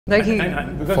Like he,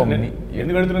 for me,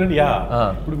 ఎందుకు అడుగుతున్నానంటే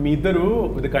ఇప్పుడు మీ ఇద్దరు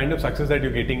with the kind of success that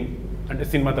you getting అంటే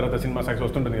సినిమా తర్వాత సినిమా సక్సెస్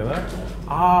వస్తుంటుంది కదా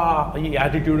ఈ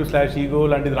యాటిట్యూడ్ స్లాష్ ఈగో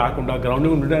లాంటిది రాకుండా గ్రౌండ్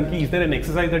ఉండడానికి is there N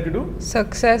exercise that you do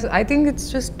success, I think it's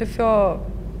just if your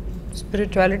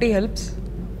spirituality helps.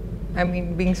 I mean,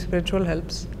 being spiritual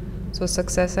helps. So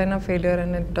success and a failure,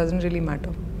 and it doesn't really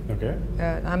matter. Okay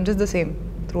I'm just the same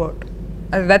throughout.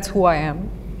 That's who I am.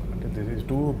 This is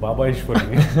too Baba-ish for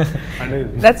me. And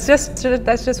That's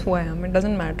just who I am. It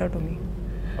doesn't matter to me.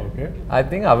 okay. I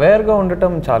think అవేర్గా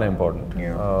ఉండటం చాలా important.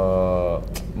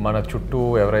 మన చుట్టూ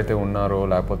ఎవరైతే ఉన్నారో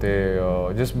లేకపోతే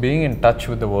just being in touch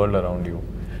with the world around you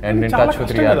and in touch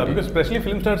with reality. Especially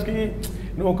film stars కి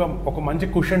ఒక మంచి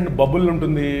కుషన్ బబుల్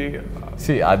ఉంటుంది.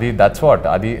 అది దట్స్ వాట్,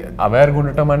 అది అవేర్గా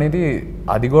ఉండటం అనేది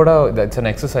అది కూడా దట్స్ అన్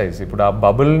ఎక్సర్సైజ్. ఇప్పుడు ఆ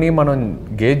బబుల్ని మనం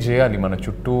గేజ్ చేయాలి. మన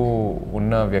చుట్టూ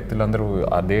ఉన్న వ్యక్తులందరూ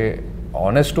అదే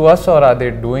honest to us or are they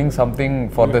doing something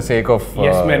for the sake of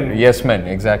yes men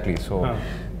exactly. So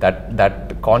that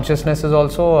consciousness is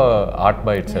also art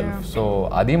by itself. So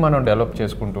adi manam develop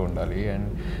cheskuntu undali and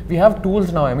we have tools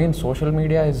now. I mean social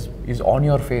media is on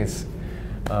your face.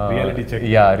 Reality check.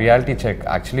 Yeah, reality check.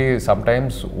 Actually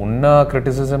sometimes unna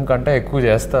criticism kante ekku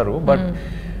chestaru, but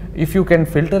if you can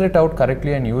filter it out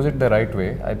correctly and use it the right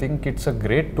way, I think it's a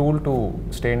great tool to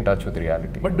stay in touch with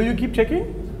reality. But do you keep checking?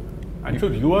 I'm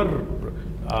sure you are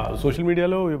social media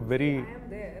lo very. I am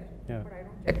there, yeah. but I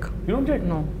don't check. You don't check?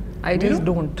 No, I just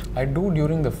don't. I do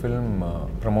during the film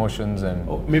promotions and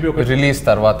maybe okay. release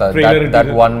tarvata. That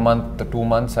 1 month, 2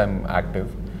 months I'm active.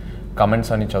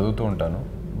 Comments ani chadutu untanu.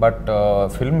 But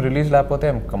film release లేకపోతే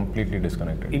I'm completely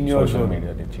disconnected social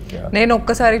media నుంచి. నేను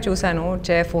ఒక్కసారి చూసాను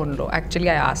చే ఫోన్లో.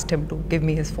 Actually I asked him to give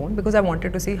me his phone because I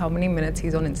wanted to see how many minutes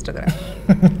he's on Instagram.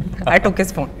 I took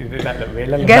his phone.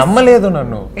 నమ్మలేదు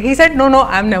నన్ను. He said no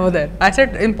I'm never there. I said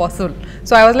impossible.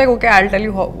 So I was like okay, I'll tell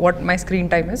you what my screen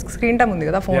time is. Screen time ఉంది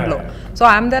కదా ఫోన్లో. So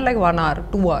I'm there like 1 hour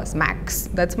 2 hours max.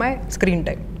 That's my screen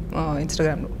time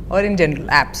Instagram లో or in general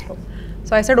apps లో.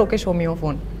 So I said okay, show me your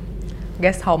phone.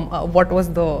 Guess what was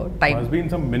the time? Must be in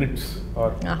some minutes or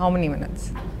how many minutes?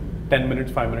 10 minutes,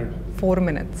 5 minutes, 4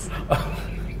 minutes.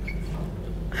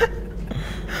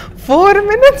 4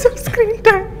 minutes of screen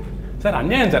time. Sir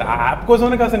అన్యాయం sir. ఆ app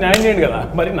కోసమే కాస్త న్యాయం చేయండి కదా.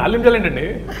 మరి 4 నిమిషాలు ఏంటండి?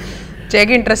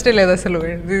 చెక్ ఇంట్రెస్టే లేదు అసలు.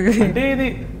 అంటే ఇది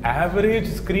యావరేజ్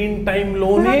స్క్రీన్ టైమ్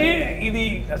లోనే ఇది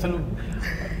అసలు.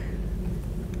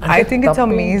 I think it's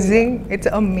amazing. It's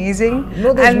amazing. No,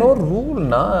 there's no rule,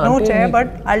 na. No, Chair, but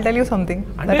I'll tell you something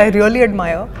that I really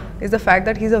admire is the fact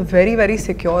that he's a very, very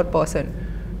secure person.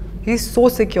 He's so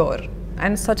secure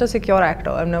and such a secure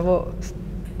actor I've never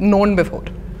known before.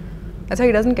 That's why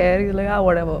he doesn't care. He's like,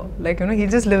 whatever. Like, you know, he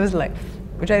just lives his life,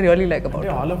 which I really like about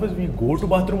him. All of us, we go to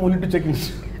bathroom only to check in.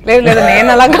 లేదు నేను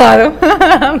అలా కాదు.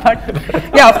 But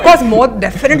yeah, of course,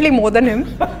 definitely more than him.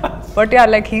 But yeah,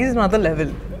 like he's another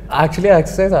level. Actually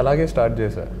exercise అలాగే start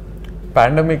చేశా.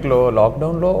 పాండమిక్లో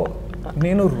లాక్డౌన్లో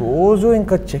నేను రోజు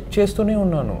ఇంకా చెక్ చేస్తూనే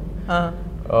ఉన్నాను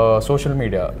సోషల్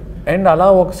మీడియా. అండ్ అలా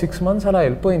ఒక 6 months అలా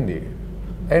వెళ్ళిపోయింది.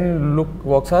 అండ్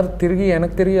ఒకసారి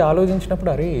వెనక్కి తిరిగి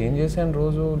ఆలోచించినప్పుడు అరే ఏం చేశాను,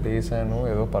 రోజు లేసాను,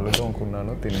 ఏదో పళ్ళు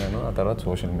తోముకున్నాను, తిన్నాను, ఆ తర్వాత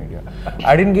social media.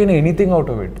 I didn't gain anything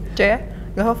out of it.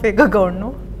 Fake account no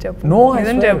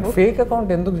fake account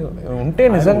ఎందుకు ఉంటే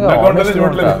నిజంగా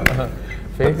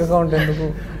ఫేక్ అకౌంట్ ఎందుకు?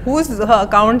 Whose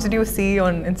accounts do you see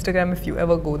on Instagram if you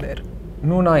ever go there?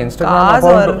 నువ్వు నా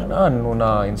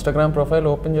ఇన్స్టాగ్రామ్ ప్రొఫైల్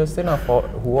ఓపెన్ చేస్తే నా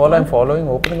who all I'm following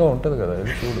ఓపెన్గా ఉంటుంది కదా,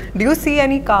 చూడు. Do you see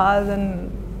any cars and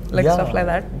like stuff like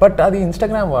that? But అది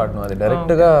ఇన్స్టాగ్రామ్ వాడను, అది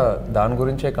డైరెక్ట్గా దాని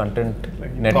గురించే కంటెంట్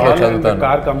నెట్లో చదువుతాను.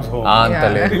 అంత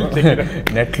లేదు,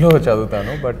 నెట్లో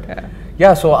చదువుతాను. బట్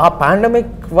యా, సో ఆ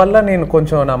పాండమిక్ వల్ల నేను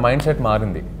కొంచెం నా మైండ్ సెట్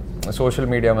మారింది సోషల్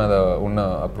మీడియా మీద ఉన్న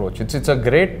approach. It's a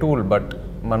great tool, but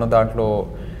మన దాంట్లో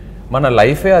మన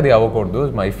లైఫే అది అవ్వకూడదు,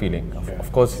 my feeling. Of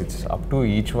course it's up to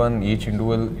each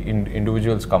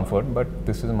individuals comfort, but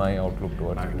this is my outlook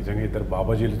towards. నిజంగా ఇద్దరు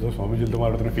బాబాజీలతో స్వామీజీలతో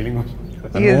మాట్లాడుతున్న ఫీలింగ్.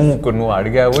 నువ్వు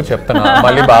అడిగావు చెప్తాను,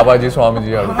 మళ్ళీ బాబాజీ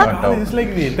స్వామీజీ అడుగుతుంటావు.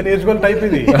 ఎంత నేర్చుకోవాలి టైప్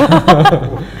ఇది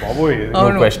బాబోయ్.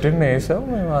 క్వశ్చన్ వేసావు,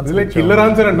 కిల్లర్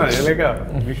ఆన్సర్ అన్నా. Like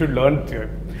we should learn.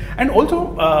 And also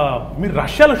మీరు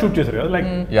రష్యాలో షూట్ చేశారు కదా, లైక్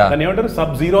దాన్ని ఏమంటారు,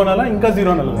 సబ్ జీరో అనాలా ఇంకా జీరో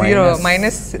అనాలా?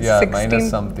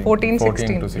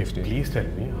 -14 please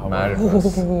tell me how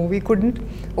we couldn't.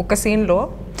 ఒక సీన్లో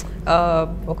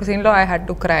I had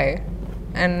to cry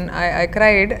and I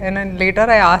cried and then later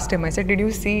I asked him, I said, did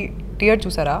you see tear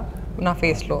చూసారా నా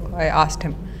ఫేస్లో? I asked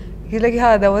him. He's like,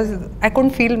 yeah, there was, I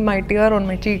couldn't feel my tear on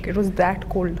my cheek, it was that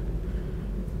cold.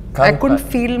 I couldn't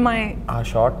feel my. ఆ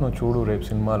shot నువ్వు చూడు రేపు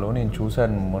సినిమాలో, నేను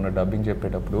చూసాను మొన్న డబ్బింగ్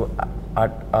చెప్పేటప్పుడు.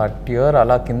 ఆ టియర్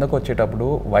అలా కిందకు వచ్చేటప్పుడు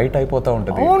వైట్ అయిపోతా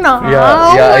ఉంటుంది. అవునా?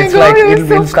 It's like it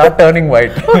will start turning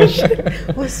white.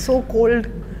 It was so cold.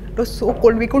 It was so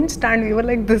cold. We couldn't stand. We were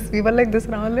like this.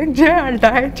 And I was like, Jay, I'll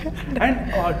die. And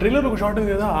trailer ఒక short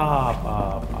ఉంది కదా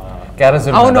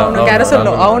క్యారసెల్. అవును క్యారసెల్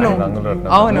లో అవును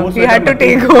he had to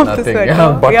take off the sweater.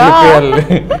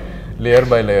 Layer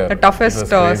by layer. The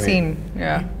toughest scene.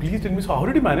 Yeah. Please tell me, so how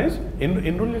did you manage?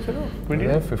 Enroll చేశారు 20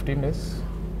 days? 15 days.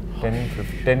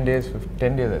 10 days,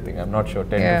 10 days I think. I'm not sure.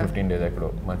 10 to 15 days ఎక్కడో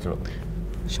మధ్యలో.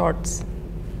 Shorts.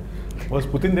 Was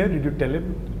Putin there? Did you tell him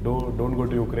don't go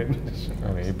to Ukraine?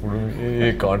 ఇప్పుడు ఈ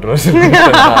controversy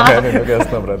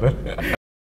brother.